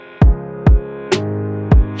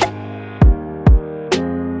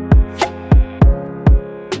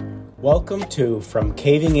Welcome to From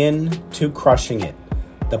Caving In to Crushing It,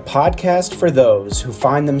 the podcast for those who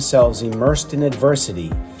find themselves immersed in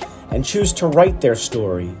adversity and choose to write their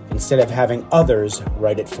story instead of having others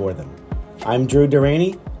write it for them. I'm Drew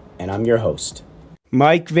Durrani, and I'm your host.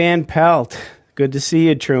 Mike Van Pelt, good to see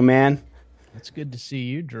you, true man. It's good to see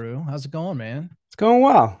you, Drew. How's it going, man? It's going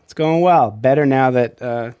well. It's going well. Better now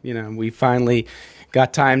that, we finally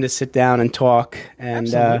got time to sit down and talk.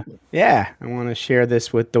 And I want to share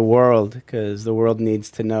this with the world because the world needs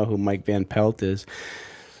to know who Mike Van Pelt is.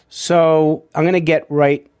 So I'm going to get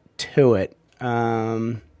right to it.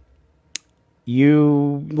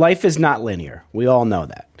 Life is not linear. We all know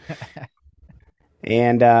that.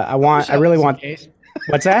 And what's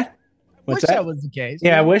that? What's that? Was the case.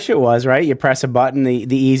 Yeah, I wish it was, right? You press a button,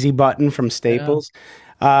 the easy button from Staples.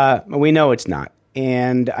 Yeah. We know it's not.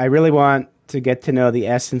 And I really want to get to know the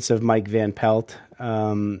essence of Mike Van Pelt.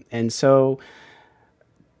 And so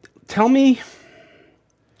give me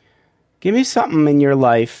something in your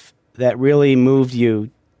life that really moved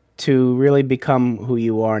you to really become who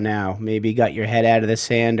you are now. Maybe got your head out of the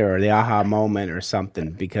sand or the aha moment or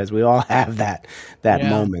something, because we all have that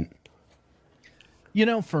moment. You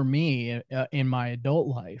know, for me, in my adult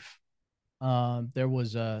life, there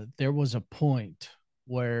was a point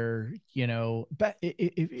where,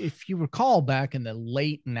 if you recall back in the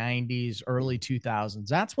late 90s, early 2000s,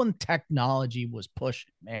 that's when technology was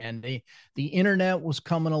pushing, man. The internet was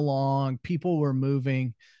coming along. People were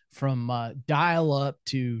moving from dial-up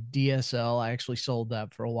to DSL. I actually sold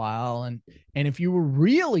that for a while. And if you were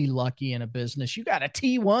really lucky in a business, you got a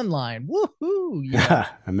T1 line. Woohoo! I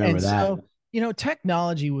remember that. So,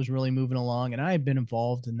 technology was really moving along, and I had been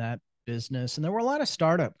involved in that business, and there were a lot of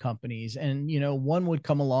startup companies, and, one would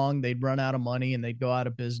come along, they'd run out of money and they'd go out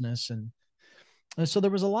of business. And so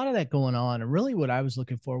there was a lot of that going on. And really what I was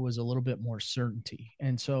looking for was a little bit more certainty.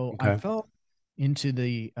 And so I fell into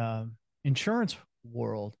the insurance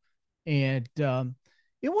world, and it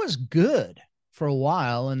was good for a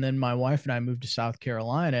while. And then my wife and I moved to South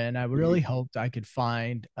Carolina, and I really hoped I could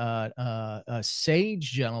find a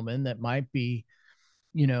sage gentleman that might be,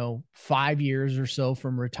 5 years or so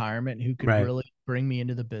from retirement, who could really bring me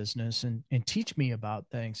into the business and teach me about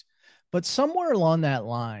things. But somewhere along that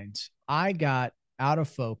lines, I got out of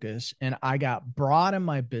focus and I got broad in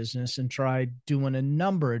my business and tried doing a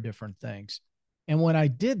number of different things. And when I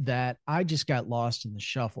did that, I just got lost in the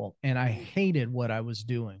shuffle, and I hated what I was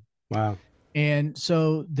doing. Wow. And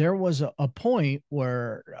so there was a point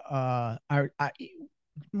where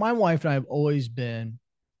my wife and I have always been,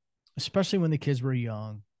 especially when the kids were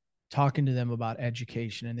young, talking to them about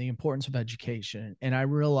education and the importance of education. And I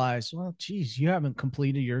realized, well, geez, you haven't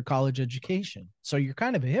completed your college education, so you're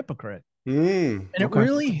kind of a hypocrite. And it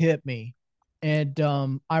really hit me. And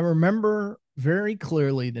I remember very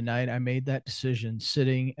clearly the night I made that decision,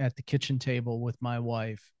 sitting at the kitchen table with my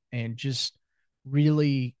wife, and just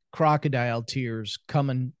really crocodile tears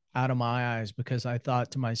coming out of my eyes, because I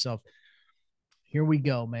thought to myself, here we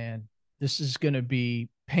go, man. This is going to be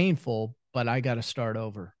painful, but I got to start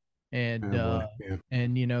over. And,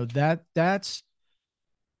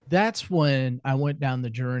 that's when I went down the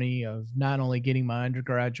journey of not only getting my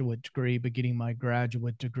undergraduate degree, but getting my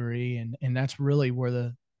graduate degree. And that's really where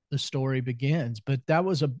the story begins. But that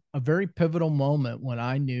was a very pivotal moment when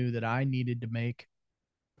I knew that I needed to make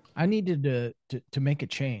a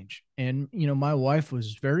change. And, my wife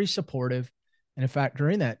was very supportive. And in fact,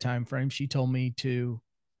 during that time frame, she told me to,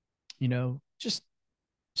 just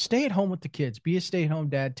stay at home with the kids, be a stay-at-home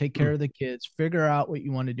dad, take care of the kids, figure out what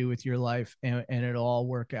you want to do with your life, and it'll all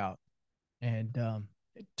work out. And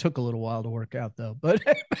it took a little while to work out, though, but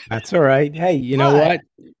that's all right. Hey, you know what?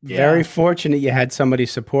 Very fortunate you had somebody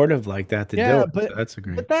supportive like that to do it. But so that's a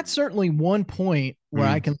great. But that's certainly one point where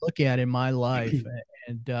I can look at in my life,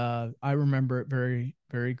 and I remember it very,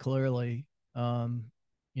 very clearly.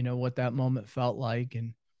 What that moment felt like,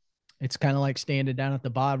 and it's kind of like standing down at the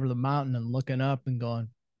bottom of the mountain and looking up and going,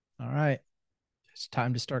 all right, it's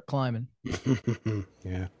time to start climbing.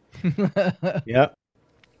 Yeah. Yep.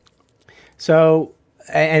 So,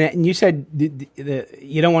 and you said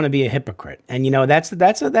you don't want to be a hypocrite, and that's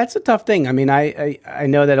a tough thing. I mean, I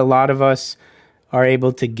know that a lot of us are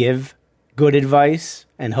able to give good advice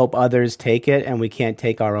and hope others take it, and we can't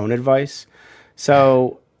take our own advice.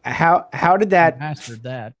 So how did that? Mastered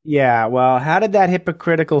that. Yeah. Well, how did that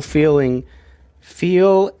hypocritical feeling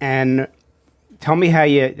feel? And tell me how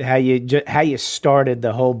you started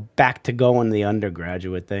the whole back to going the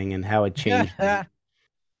undergraduate thing and how it changed.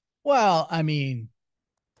 Well, I mean,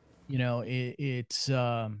 it's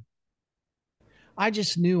I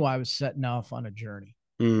just knew I was setting off on a journey.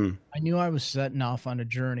 Mm. I knew I was setting off on a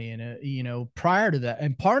journey. And, prior to that,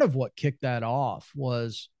 and part of what kicked that off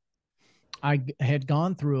was had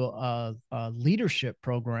gone through a leadership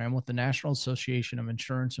program with the National Association of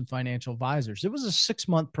Insurance and Financial Advisors. It was a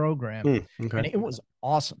 6-month program, Mm. Okay. and it was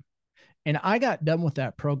awesome. And I got done with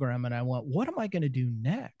that program and I went, what am I going to do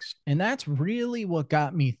next? And that's really what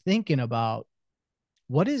got me thinking about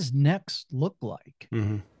what does next look like?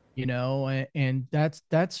 Mm-hmm. And that's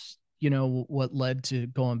what led to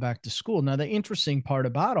going back to school. Now the interesting part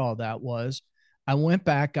about all that was I went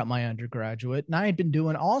back, got my undergraduate, and I had been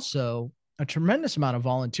doing also a tremendous amount of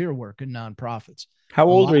volunteer work in nonprofits. How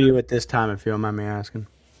A old lot were you at this time, if you don't mind me asking?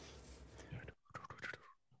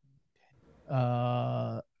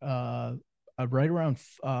 uh uh right around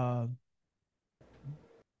uh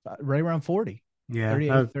right around 40, Yeah.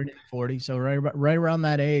 38, 39, 40. So right around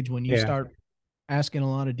that age when you Yeah. start asking a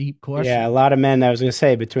lot of deep Yeah. A questions. lot of men, I was going to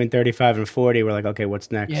say, between 35 and 40, were like, okay,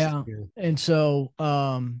 what's next? Yeah. Yeah. And so,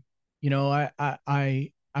 I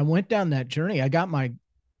went down that journey. I got my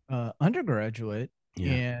undergraduate,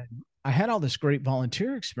 Yeah. and I had all this great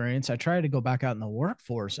volunteer experience. I tried to go back out in the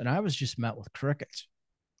workforce, and I was just met with crickets.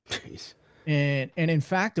 Jeez. And in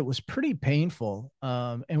fact, it was pretty painful.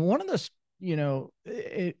 And one of the,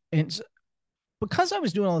 and because I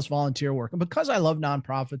was doing all this volunteer work and because I love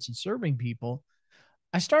nonprofits and serving people,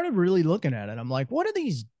 I started really looking at it. I'm like, what do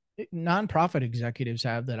these nonprofit executives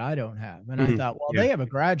have that I don't have? And I Hmm. thought, well, Yeah. they have a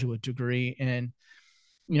graduate degree, and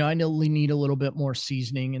I only need a little bit more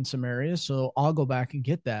seasoning in some areas, so I'll go back and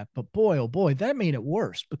get that. But boy, oh boy, that made it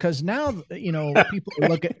worse because now people are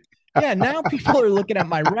looking. Yeah, now people are looking at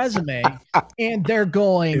my resume and they're Yeah.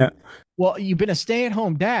 going, "Well, you've been a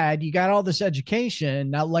stay-at-home dad. You got all this education.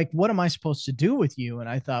 Now, like, what am I supposed to do with you?" And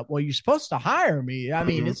I thought, well, you're supposed to hire me. I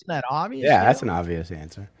mean, Mhm. isn't that obvious? Yeah, that's an obvious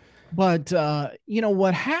answer. But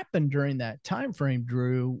what happened during that time frame,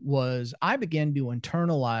 Drew, was I began to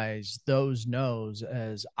internalize those no's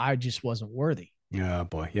as I just wasn't worthy. Oh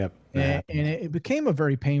boy. Yep. That And happens. it became a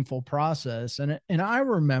very painful process. And I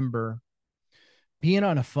remember being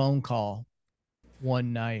on a phone call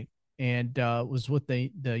one night, and was with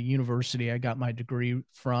the university I got my degree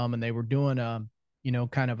from, and they were doing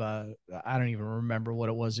kind of a, I don't even remember what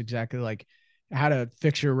it was exactly, like how to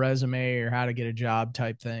fix your resume or how to get a job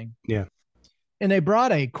type thing. Yeah. And they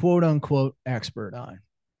brought a quote unquote expert on.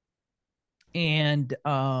 And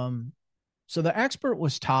so the expert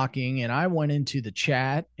was talking, and I went into the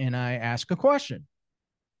chat and I asked a question.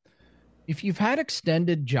 If you've had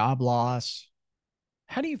extended job loss,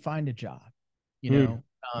 how do you find a job? You Mm. know,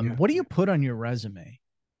 Yeah. what do you put on your resume?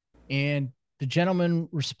 And the gentleman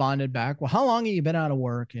responded back, well, how long have you been out of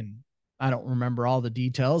work? And I don't remember all the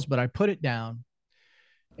details, but I put it down.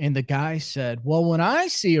 And the guy said, well, when I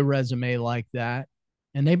see a resume like that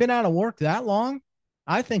and they've been out of work that long,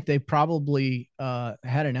 I think they probably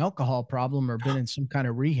had an alcohol problem or been in some kind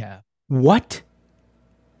of rehab. What?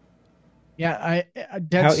 Yeah, I How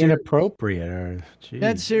dead serious. inappropriate, or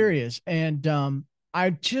Dead geez. serious. And I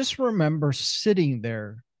just remember sitting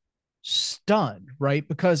there stunned, right?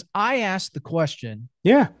 Because I asked the question,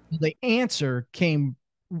 Yeah. the answer came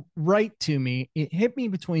right to me. It hit me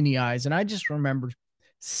between the eyes. And I just remember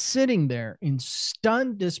sitting there in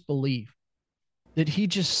stunned disbelief that he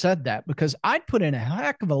just said that, because I'd put in a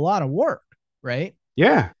heck of a lot of work, right?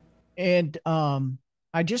 Yeah. And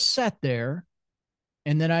I just sat there,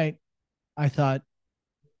 and then I thought,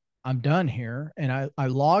 I'm done here. And I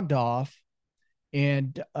logged off.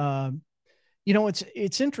 And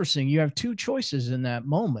it's interesting. You have two choices in that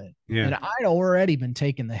moment. Yeah. And I'd already been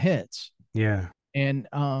taking the hits. Yeah. And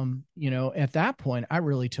at that point, I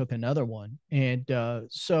really took another one. And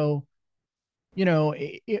so,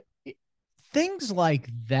 things like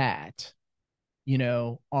that,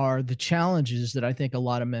 are the challenges that I think a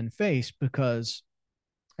lot of men face, because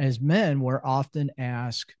as men, we're often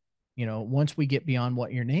asked, once we get beyond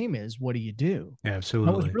what your name is, what do you do? That was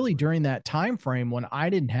Absolutely. really during that time frame when I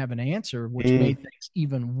didn't have an answer, which Mm. made things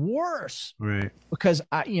even worse, Right. because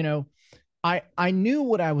I knew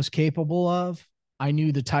what I was capable of. I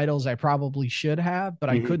knew the titles I probably should have, but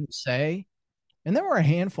I Hmm. couldn't say. And there were a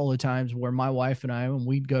handful of times where my wife and I, when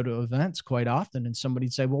we'd go to events quite often, and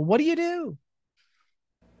somebody'd say, well, what do you do?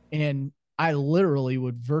 And I literally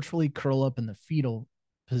would virtually curl up in the fetal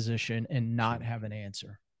position and not have an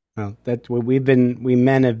answer. Well, that's what we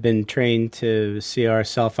men have been trained to see our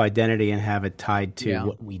self-identity and have it tied to Yeah.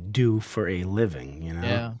 what we do for a living,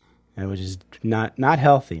 Yeah. and which is not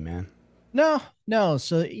healthy, man. No, no.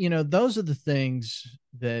 So, those are the things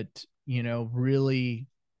that, really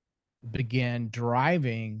began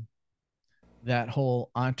driving that whole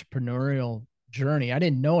entrepreneurial journey. I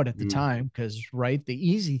didn't know it at the time because, right, the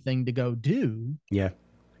easy thing to go do Yeah.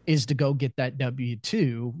 is to go get that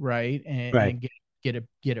W-2, right, Right. and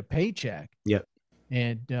get a paycheck. Yep.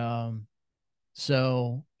 And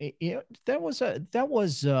so that was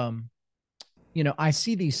I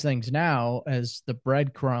see these things now as the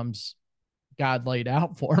breadcrumbs God laid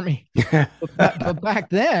out for me. But back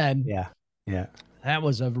then, Yeah. Yeah. that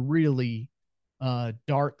was a really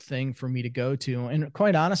dark thing for me to go to. And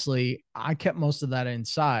quite honestly, I kept most of that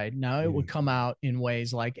inside. Now it would come out in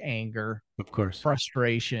ways like anger, Of course.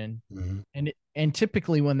 frustration. Mhm. And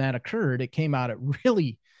typically when that occurred, it came out at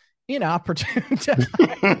really inopportune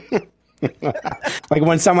time. Like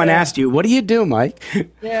when someone asked you, "What do you do, Mike?"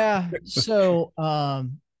 Yeah. So,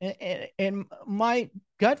 and my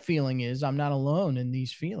gut feeling is I'm not alone in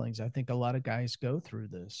these feelings. I think a lot of guys go through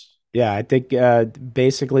this. Yeah, I think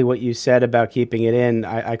basically what you said about keeping it in,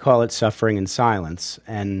 I call it suffering in silence.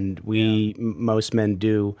 And most men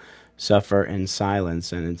do suffer in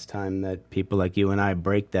silence. And it's time that people like you and I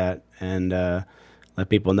break that and let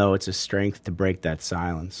people know it's a strength to break that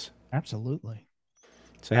silence. Absolutely.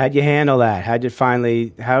 So how'd you handle that?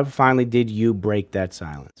 How finally did you break that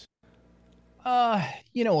silence? A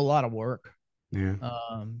lot of work. Yeah.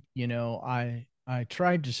 I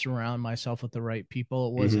tried to surround myself with the right people.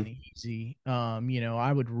 It wasn't easy.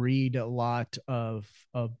 I would read a lot of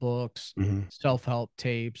books, self-help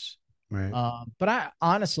tapes. Right. But I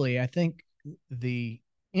think the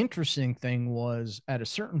interesting thing was at a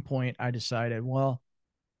certain point I decided, well,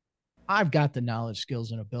 I've got the knowledge,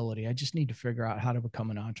 skills, and ability. I just need to figure out how to become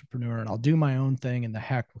an entrepreneur, and I'll do my own thing. And the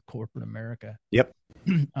heck with corporate America, Yep.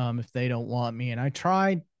 if they don't want me. And I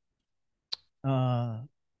tried my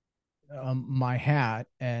hat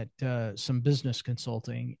at some business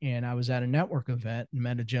consulting, and I was at a network event and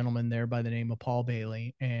met a gentleman there by the name of Paul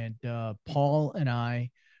Bailey. And Paul and I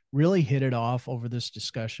really hit it off over this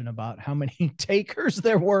discussion about how many takers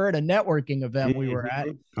there were at a networking event we were at.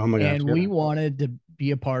 Oh my gosh. And we wanted to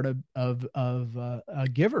be a part of a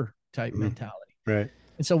giver type mentality. Right.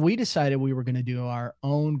 And so we decided we were going to do our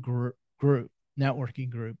own group, networking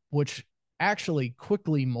group, which actually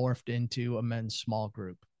quickly morphed into a men's small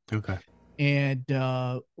group. Okay. And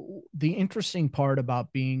the interesting part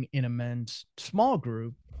about being in a men's small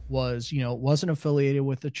group was, it wasn't affiliated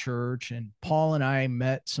with the church. And Paul and I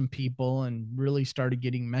met some people and really started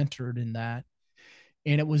getting mentored in that.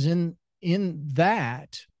 And it was in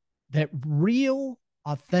that real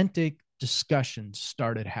authentic discussions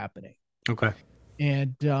started happening. Okay.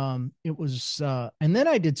 And it was, and then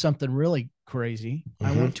I did something really crazy.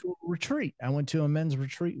 I went to a retreat. I went to a men's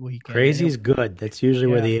retreat weekend. Crazy is good. That's usually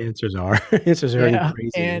where the answers are. Answers are in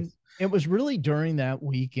crazy. And it was really during that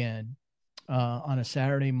weekend, on a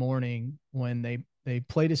Saturday morning when they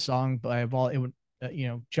played a song by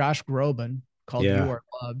Josh Groban called "You Are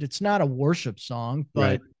Loved." It's not a worship song,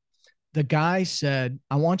 but the guy said,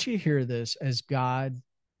 "I want you to hear this as God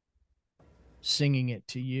singing it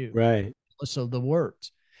to you." Right. So the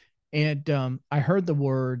words. And I heard the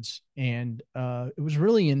words, and it was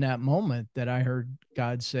really in that moment that I heard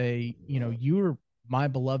God say, "You are my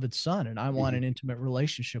beloved son, and I want an intimate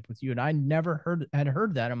relationship with you." And I never had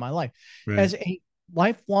heard that in my life. Right. As a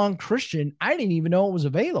lifelong Christian, I didn't even know it was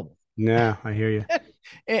available. Yeah, I hear you.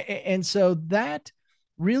 And so that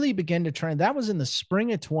really began to trend. That was in the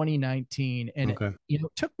spring of 2019. And it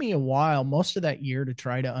took me a while, most of that year, to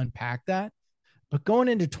try to unpack that. But going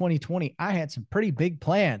into 2020, I had some pretty big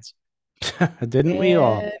plans. Didn't we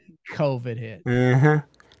all? COVID hit.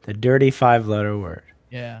 The dirty 5-letter word.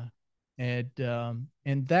 Yeah. And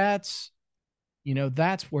that's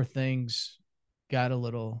where things got a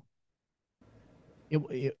little,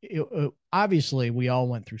 obviously we all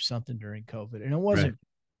went through something during COVID, and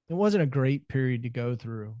it wasn't a great period to go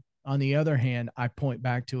through. On the other hand, I point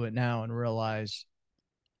back to it now and realize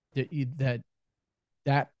that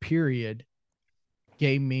period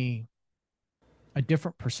gave me a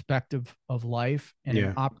different perspective of life and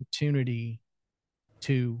an opportunity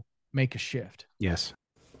to make a shift. Yes.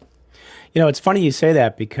 It's funny you say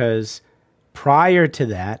that, because prior to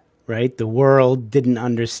that, right, the world didn't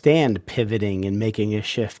understand pivoting and making a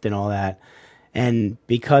shift and all that. And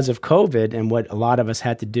because of COVID and what a lot of us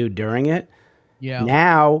had to do during it,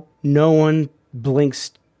 now no one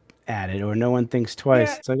blinks at it, or no one thinks twice.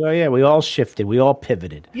 Yeah. It's like, oh yeah, we all shifted. We all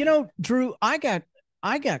pivoted. Drew, I got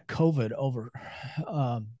COVID over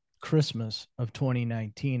Christmas of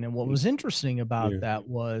 2019. And what was interesting about that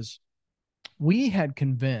was we had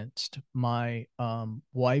convinced my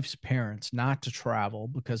wife's parents not to travel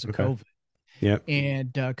because of COVID. Yeah.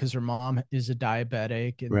 And because her mom is a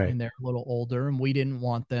diabetic, and they're a little older, and we didn't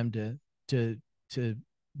want them to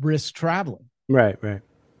risk traveling. Right, right.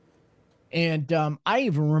 And I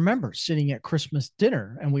even remember sitting at Christmas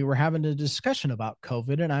dinner and we were having a discussion about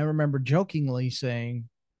COVID. And I remember jokingly saying,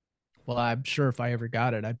 well, I'm sure if I ever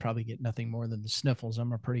got it, I'd probably get nothing more than the sniffles.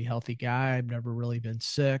 I'm a pretty healthy guy. I've never really been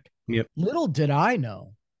sick. Yep. Little did I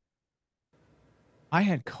know I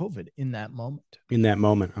had COVID in that moment. In that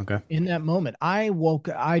moment. Okay. In that moment,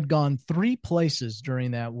 I'd gone 3 places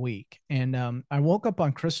during that week. And I woke up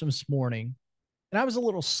on Christmas morning and I was a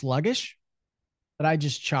little sluggish, but I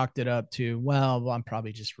just chalked it up to, well, I'm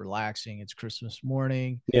probably just relaxing. It's Christmas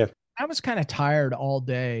morning. Yeah. I was kind of tired all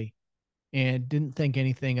day and didn't think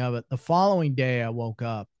anything of it. The following day I woke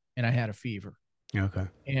up and I had a fever. Okay.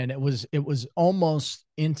 And it was almost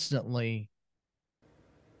instantly.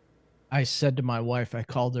 I said to my wife, I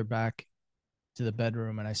called her back to the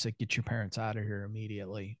bedroom and I said, get your parents out of here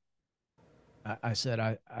immediately. I said,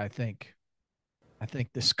 I think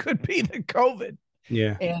this could be the COVID.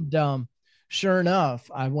 Yeah. And sure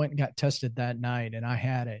enough, I went and got tested that night and I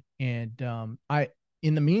had it. And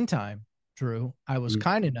in the meantime, Drew, I was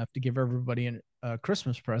kind enough to give everybody a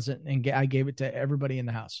Christmas present, and I gave it to everybody in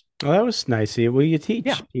the house. Oh, that was nice. Well, you teach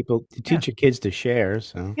people, you teach your kids to share.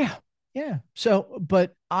 So yeah. So,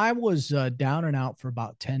 but I was down and out for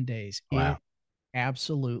about 10 days. Wow. It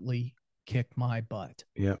absolutely kicked my butt.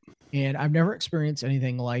 Yep. And I've never experienced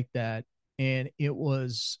anything like that. And it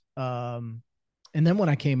was, and then when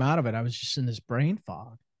I came out of it, I was just in this brain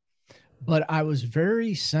fog. But I was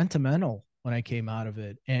very sentimental when I came out of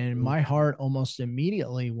it. And my heart almost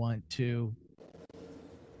immediately went to,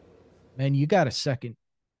 man, you got a second.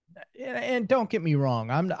 And don't get me wrong.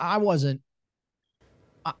 I wasn't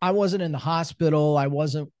in the hospital. I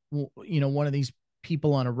wasn't, one of these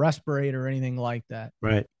people on a respirator or anything like that.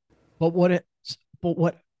 Right. But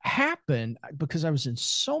what happened, because I was in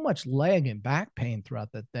so much leg and back pain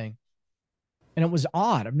throughout that thing, and it was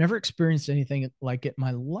odd. I've never experienced anything like it in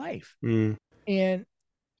my life. And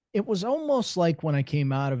it was almost like when I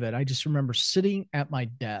came out of it, I just remember sitting at my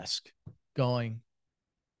desk going,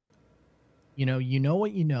 you know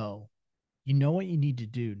what you know what you need to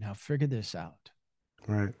do. Now figure this out.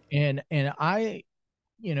 Right. And I,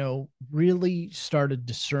 really started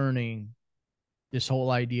discerning this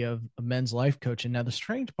whole idea of a men's life coaching. Now, the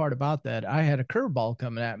strange part about that, I had a curveball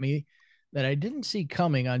coming at me that I didn't see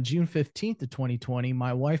coming. On June 15th of 2020,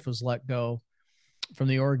 my wife was let go from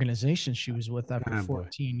the organization she was with after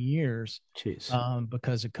 14 years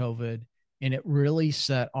because of COVID. And it really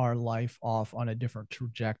set our life off on a different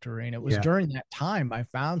trajectory. And it was during that time I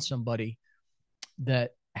found somebody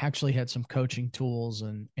that actually had some coaching tools,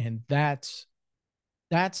 and that's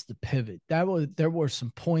the pivot. There were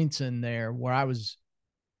some points in there where I was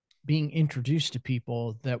being introduced to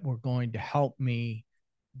people that were going to help me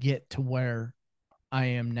get to where I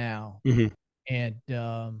am now. And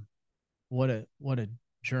what a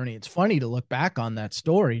journey. It's funny to look back on that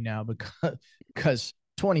story now because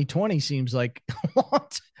 2020 seems like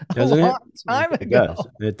a long time ago.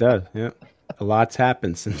 It does. Yeah. A lot's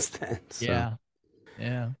happened since then. So.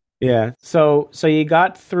 Yeah. So you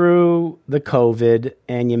got through the COVID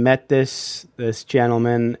and you met this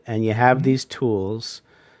gentleman and you have these tools.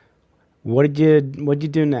 What'd you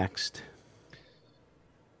do next?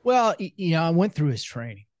 Well, I went through his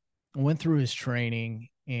training.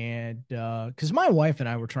 And because my wife and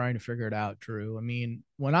I were trying to figure it out, Drew. I mean,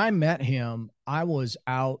 when I met him, I was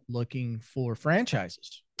out looking for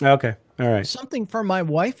franchises. Okay. All right. Something for my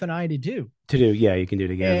wife and I to do. Yeah, you can do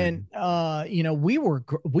it again. And we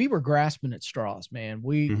were grasping at straws, man.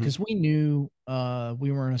 Because we knew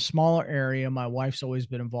we were in a smaller area. My wife's always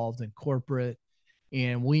been involved in corporate,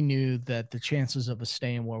 and we knew that the chances of us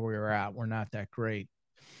staying where we were at were not that great.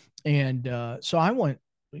 And so I went,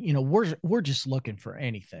 we're just looking for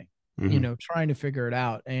anything, trying to figure it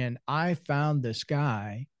out. And I found this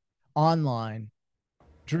guy online.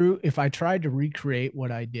 Drew, if I tried to recreate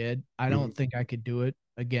what I did, I don't think I could do it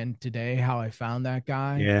again today, how I found that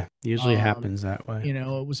guy. Yeah, usually happens that way.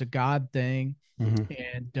 It was a God thing.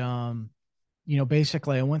 And,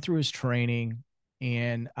 basically I went through his training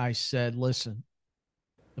and I said, listen,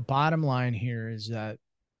 the bottom line here is that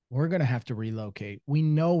we're going to have to relocate. We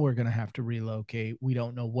know we're going to have to relocate. We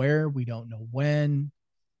don't know where, we don't know when,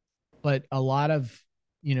 but a lot of,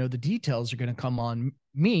 the details are going to come on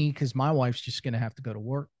me because my wife's just going to have to go to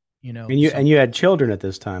work, And you had children at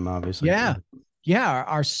this time, obviously. Yeah. Yeah.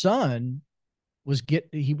 Our son was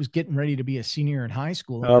getting ready to be a senior in high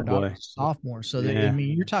school. Oh boy. Sophomore. So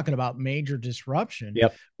you're talking about major disruption,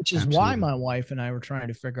 which is why my wife and I were trying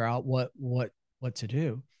to figure out what to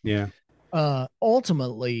do. Yeah.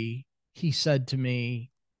 Ultimately he said to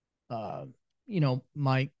me,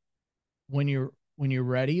 Mike, when you're when you're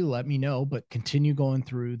ready, let me know, but continue going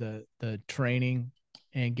through the training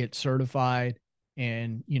and get certified.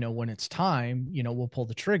 And, when it's time, we'll pull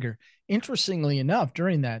the trigger. Interestingly enough,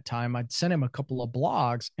 during that time, I'd sent him a couple of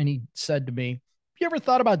blogs and he said to me, "You ever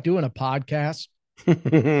thought about doing a podcast?"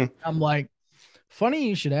 I'm like, funny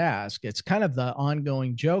you should ask. It's kind of the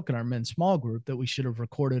ongoing joke in our men's small group that we should have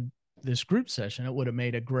recorded this group session. It would have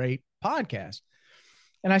made a great podcast.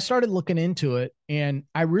 And I started looking into it and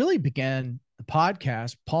I really began the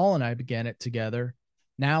podcast. Paul and I began it together.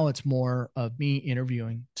 Now it's more of me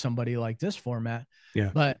interviewing somebody like this format.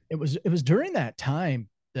 Yeah. But it was during that time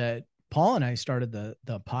that Paul and I started the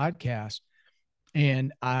podcast,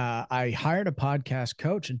 and I hired a podcast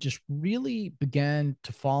coach and just really began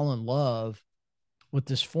to fall in love with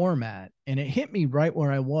this format. And it hit me right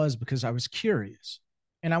where I was because I was curious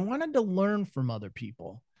and I wanted to learn from other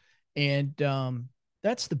people. And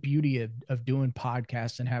that's the beauty of doing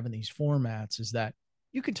podcasts and having these formats, is that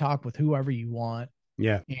you can talk with whoever you want.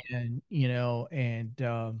 Yeah. And,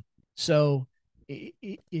 so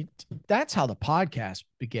that's how the podcast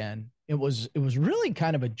began. It was really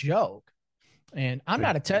kind of a joke. And I'm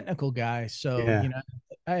not a technical guy, so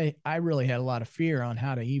I really had a lot of fear on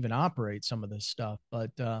how to even operate some of this stuff. But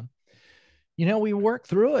we worked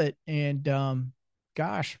through it, and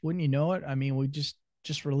gosh, wouldn't you know it? I mean, we just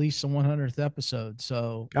released the 100th episode.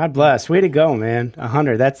 So God bless. Way to go, man.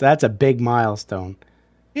 100. That's a big milestone.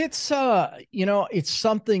 It's it's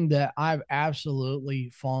something that I've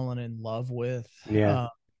absolutely fallen in love with. Yeah.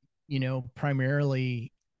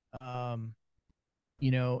 Primarily,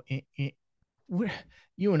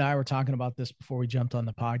 you and I were talking about this before we jumped on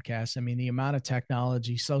the podcast. I mean, the amount of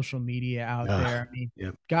technology, social media out there. I mean,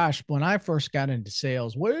 gosh, when I first got into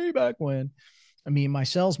sales way back when, I mean, my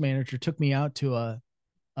sales manager took me out to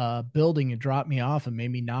a building and dropped me off and made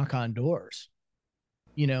me knock on doors.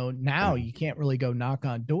 Now you can't really go knock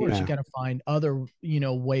on doors. You got to find other,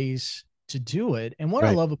 ways to do it. And what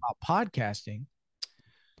I love about podcasting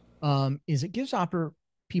is it gives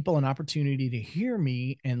people an opportunity to hear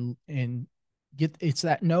me and it's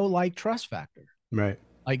that know, like, trust factor. Right.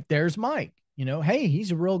 Like, there's Mike, hey,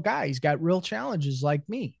 he's a real guy. He's got real challenges like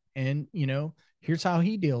me. And, here's how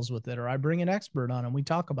he deals with it. Or I bring an expert on and we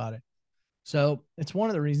talk about it. So it's one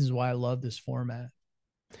of the reasons why I love this format.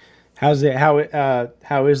 How is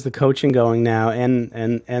the coaching going now and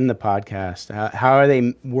the podcast? How are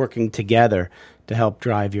they working together to help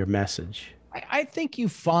drive your message? I think you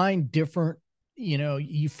find different,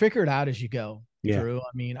 you figure it out as you go, Drew. I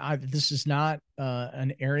mean, this is not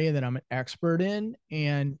an area that I'm an expert in.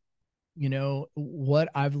 And, what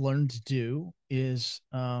I've learned to do is,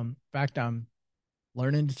 in fact, I'm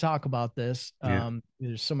learning to talk about this.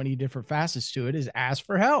 There's so many different facets to it, is ask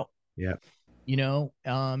for help. Yeah.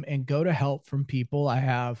 And go to help from people. I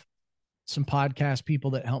have some podcast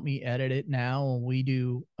people that help me edit it now. And we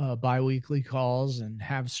do biweekly calls and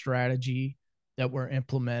have strategy that we're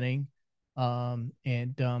implementing. I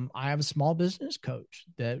have a small business coach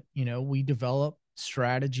that, we develop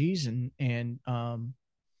strategies and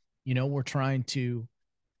we're trying to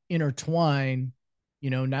intertwine,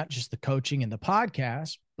 not just the coaching and the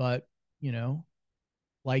podcast, but,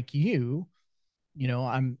 like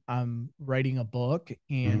I'm writing a book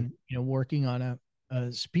and, working on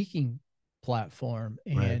a speaking platform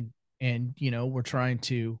and we're trying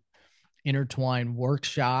to intertwine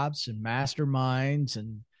workshops and masterminds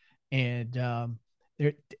and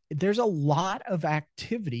there's a lot of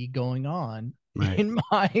activity going on in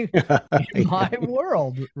my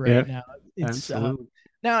world right now. It's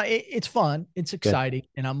it's fun. It's exciting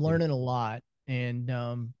and I'm learning a lot. And,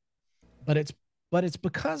 but it's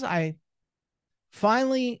because I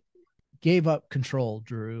finally gave up control,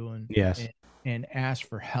 Drew, and asked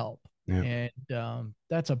for help. Yeah. And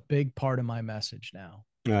that's a big part of my message now.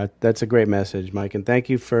 That's a great message, Mike. And thank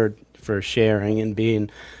you for sharing and being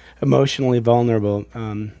emotionally vulnerable.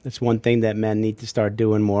 It's one thing that men need to start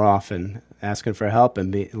doing more often, asking for help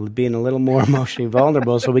and being a little more emotionally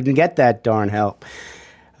vulnerable so we can get that darn help.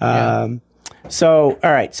 So,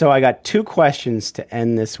 all right. So I got 2 questions to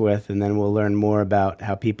end this with, and then we'll learn more about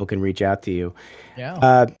how people can reach out to you.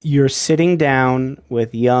 Yeah. You're sitting down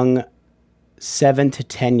with young 7 to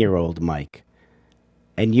 10-year-old Mike,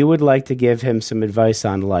 and you would like to give him some advice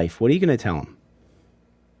on life. What are you going to tell him?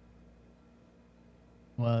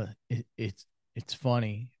 Well, it's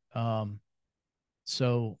funny.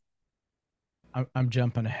 So I'm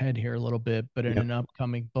jumping ahead here a little bit, but in an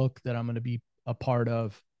upcoming book that I'm going to be a part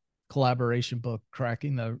of, collaboration book,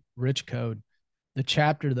 Cracking the Rich Code, the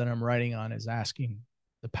chapter that I'm writing on is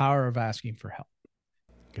the power of asking for help.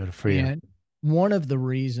 Good for you. one of the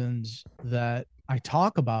reasons that I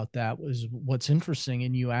talk about that was what's interesting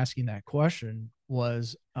in you asking that question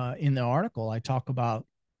was in the article, I talk about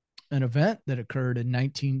an event that occurred in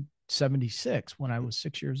 1976 when I was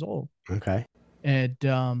 6 years old. Okay. And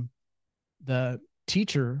the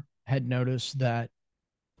teacher had noticed that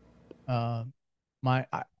I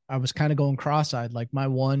was kind of going cross-eyed, like my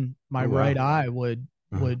right eye would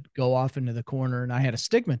go off into the corner, and I had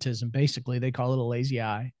astigmatism. Basically, they call it a lazy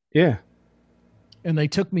eye. Yeah. And they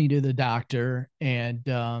took me to the doctor, and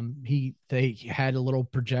they had a little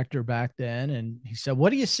projector back then, and he said,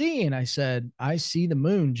 "What do you see?" And I said, "I see the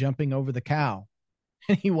moon jumping over the cow."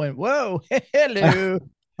 And he went, "Whoa, hello."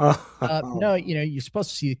 No, you're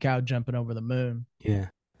supposed to see the cow jumping over the moon. Yeah.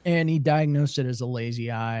 And he diagnosed it as a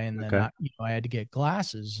lazy eye, and then I had to get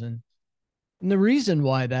glasses. And the reason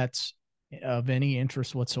why that's of any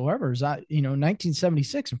interest whatsoever is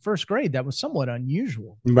 1976 in first grade, that was somewhat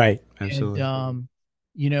unusual. Right. Absolutely. And,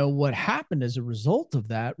 what happened as a result of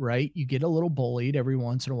that, right? You get a little bullied every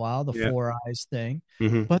once in a while, the four eyes thing.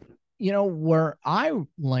 Mm-hmm. But, where I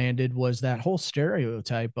landed was that whole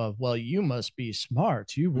stereotype of, well, you must be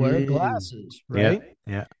smart. You wear glasses, right?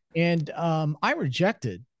 Yeah. And I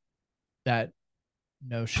rejected that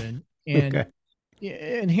notion. And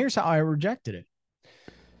here's how I rejected it.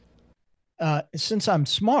 Since I'm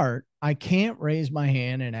smart, I can't raise my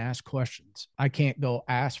hand and ask questions. I can't go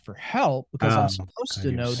ask for help because I'm supposed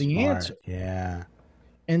to know the answer. Yeah.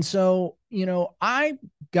 And so, I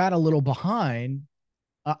got a little behind.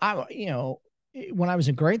 When I was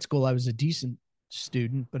in grade school, I was a decent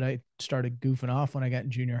student, but I started goofing off when I got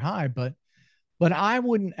in junior high. But I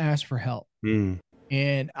wouldn't ask for help.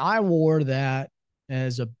 And I wore that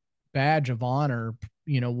as a badge of honor,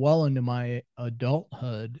 well into my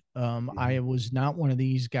adulthood. I was not one of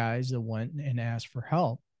these guys that went and asked for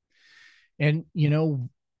help. And,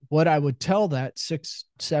 what I would tell that 6,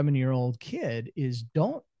 7-year-old kid is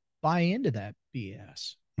don't buy into that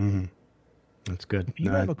BS. Mm-hmm. That's good. If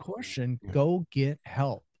you have a question, go get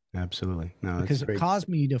help. Absolutely. No, because it caused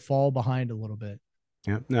me to fall behind a little bit.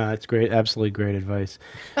 Yeah. No, that's great. Absolutely great advice.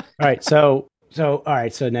 All right. So all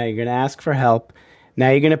right. So now you're going to ask for help. Now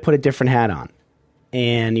you're going to put a different hat on,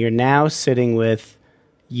 and you're now sitting with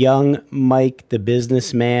young Mike, the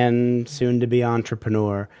businessman, soon to be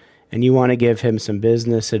entrepreneur, and you want to give him some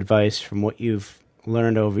business advice from what you've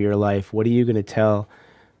learned over your life. What are you going to tell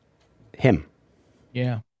him?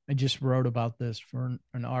 Yeah. I just wrote about this for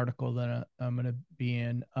an article that I'm going to be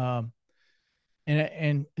in.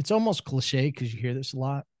 And it's almost cliche because you hear this a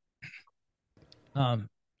lot.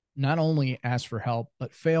 Not only ask for help,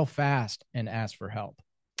 but fail fast and ask for help.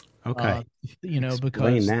 Okay. Explain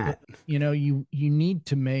because that. You need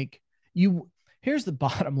to here's the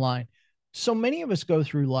bottom line. So many of us go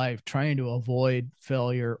through life trying to avoid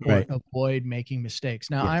failure or avoid making mistakes.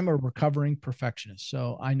 Now, I'm a recovering perfectionist,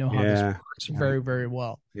 so I know how this works very, very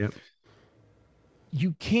well. Yep.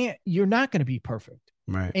 You're not going to be perfect.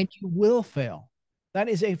 Right. And you will fail. That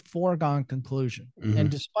is a foregone conclusion. Mm-hmm. And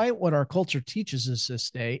despite what our culture teaches us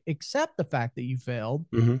this day, accept the fact that you failed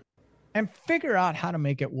and figure out how to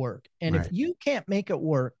make it work. And if you can't make it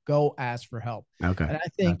work, go ask for help. Okay. And I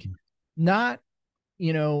think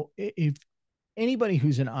if anybody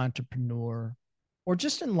who's an entrepreneur or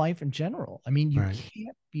just in life in general, I mean, you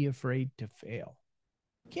can't be afraid to fail.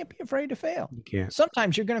 You can't be afraid to fail. You can't.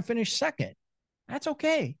 Sometimes you're going to finish second. That's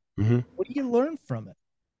okay. Mm-hmm. What do you learn from it?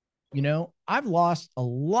 I've lost a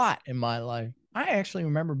lot in my life. I actually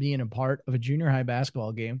remember being a part of a junior high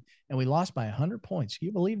basketball game, and we lost by 100 points. Can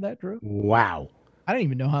you believe that, Drew? Wow. I don't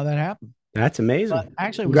even know how that happened. That's amazing. But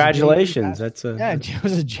actually, congratulations. It was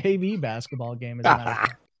a JV basketball game. As a matter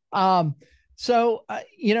of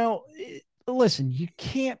fact. Listen, you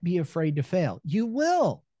can't be afraid to fail. You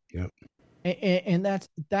will. Yep. And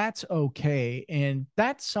that's okay. And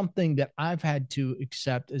that's something that I've had to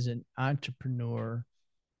accept as an entrepreneur,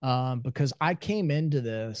 because I came into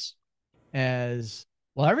this as,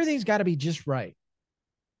 well, everything's got to be just right.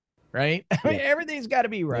 Right? I mean, everything's got to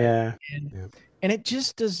be right. Yeah. And it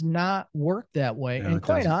just does not work that way. No, and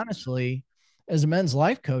quite honestly, as a men's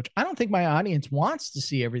life coach, I don't think my audience wants to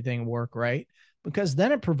see everything work right, because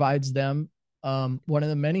then it provides them one of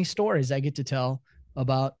the many stories I get to tell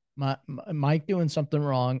about Mike doing something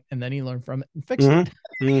wrong, and then he learned from it and fixed it.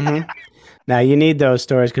 Mm-hmm. Now you need those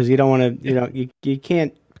stories because you don't want to, you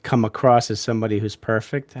can't come across as somebody who's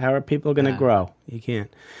perfect. How are people going to grow? You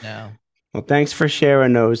can't. No. Well, thanks for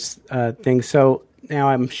sharing those things. So now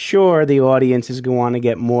I'm sure the audience is going to want to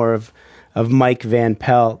get more of Mike Van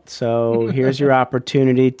Pelt. So here's your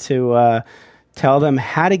opportunity to tell them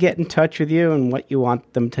how to get in touch with you and what you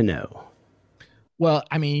want them to know. Well,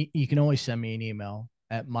 I mean, you can always send me an email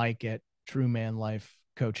at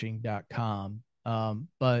mike@truemanlifecoaching.com.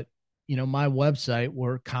 But my website,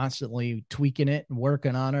 we're constantly tweaking it and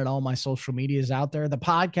working on it. All my social media is out there. The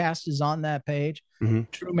podcast is on that page,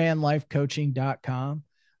 truemanlifecoaching.com.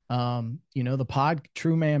 The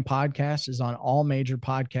True Man podcast is on all major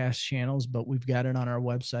podcast channels, but we've got it on our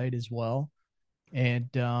website as well.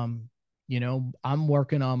 And, I'm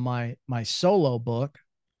working on my solo book,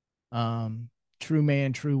 True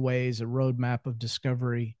Man, True Ways, a roadmap of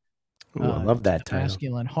discovery. Ooh, I love that title.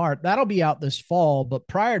 Masculine Heart. That'll be out this fall. But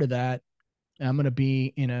prior to that, I'm going to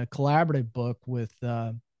be in a collaborative book with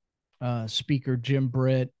speaker Jim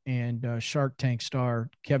Britt and Shark Tank star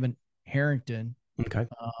Kevin Harrington. Okay.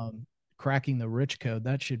 Cracking the Rich Code.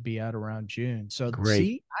 That should be out around June. So great.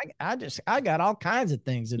 See, I got all kinds of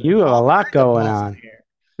things. You have a lot going on here.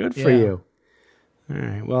 Good for you. All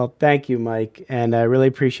right. Well, thank you, Mike. And I really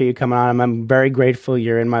appreciate you coming on. I'm very grateful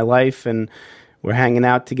you're in my life and we're hanging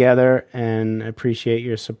out together, and I appreciate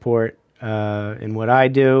your support in what I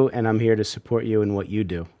do. And I'm here to support you in what you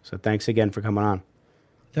do. So thanks again for coming on.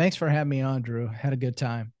 Thanks for having me on, Drew. Had a good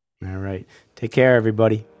time. All right. Take care,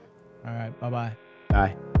 everybody. All right. Bye-bye.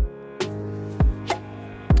 Bye.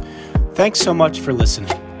 Thanks so much for listening.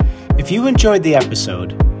 If you enjoyed the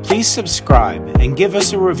episode, please subscribe and give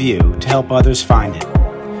us a review to help others find it.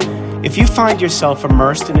 If you find yourself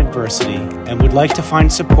immersed in adversity and would like to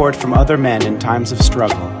find support from other men in times of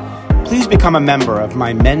struggle, please become a member of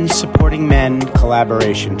my Men Supporting Men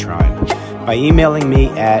collaboration tribe by emailing me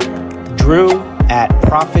at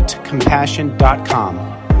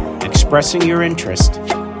drew@profitcompassion.com, expressing your interest,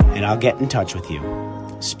 and I'll get in touch with you.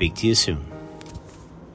 Speak to you soon.